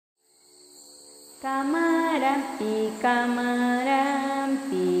I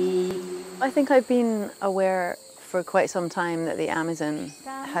think I've been aware for quite some time that the Amazon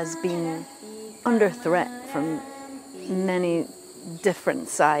has been under threat from many different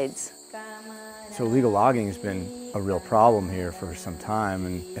sides. So illegal logging has been a real problem here for some time,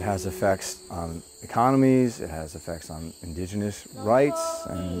 and it has effects on economies, it has effects on indigenous rights,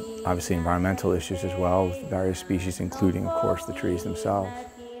 and obviously environmental issues as well with various species, including, of course, the trees themselves.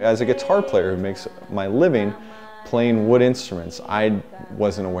 As a guitar player who makes my living playing wood instruments, I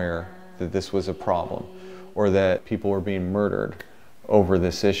wasn't aware that this was a problem or that people were being murdered over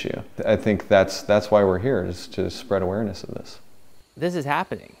this issue. I think that's why we're here, is to spread awareness of this. This is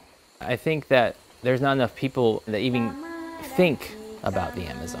happening. I think that there's not enough people that even think about the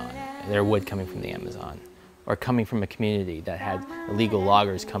Amazon, their wood coming from the Amazon, or coming from a community that had illegal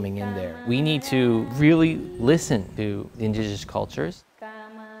loggers coming in there. We need to really listen to the indigenous cultures.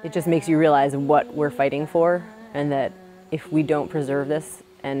 It just makes you realize what we're fighting for, and that if we don't preserve this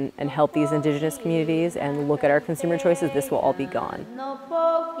and help these indigenous communities and look at our consumer choices, this will all be gone.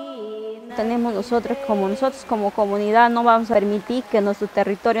 Nosotros como comunidad no vamos a permitir que nuestro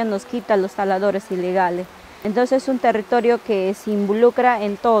territorio nos quita los taladores ilegales. Entonces es un territorio que se involucra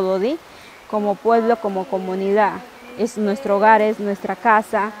en todo, ¿sí? Como pueblo, como comunidad. Es nuestro hogar, es nuestra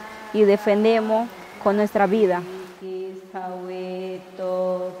casa y defendemos con nuestra vida.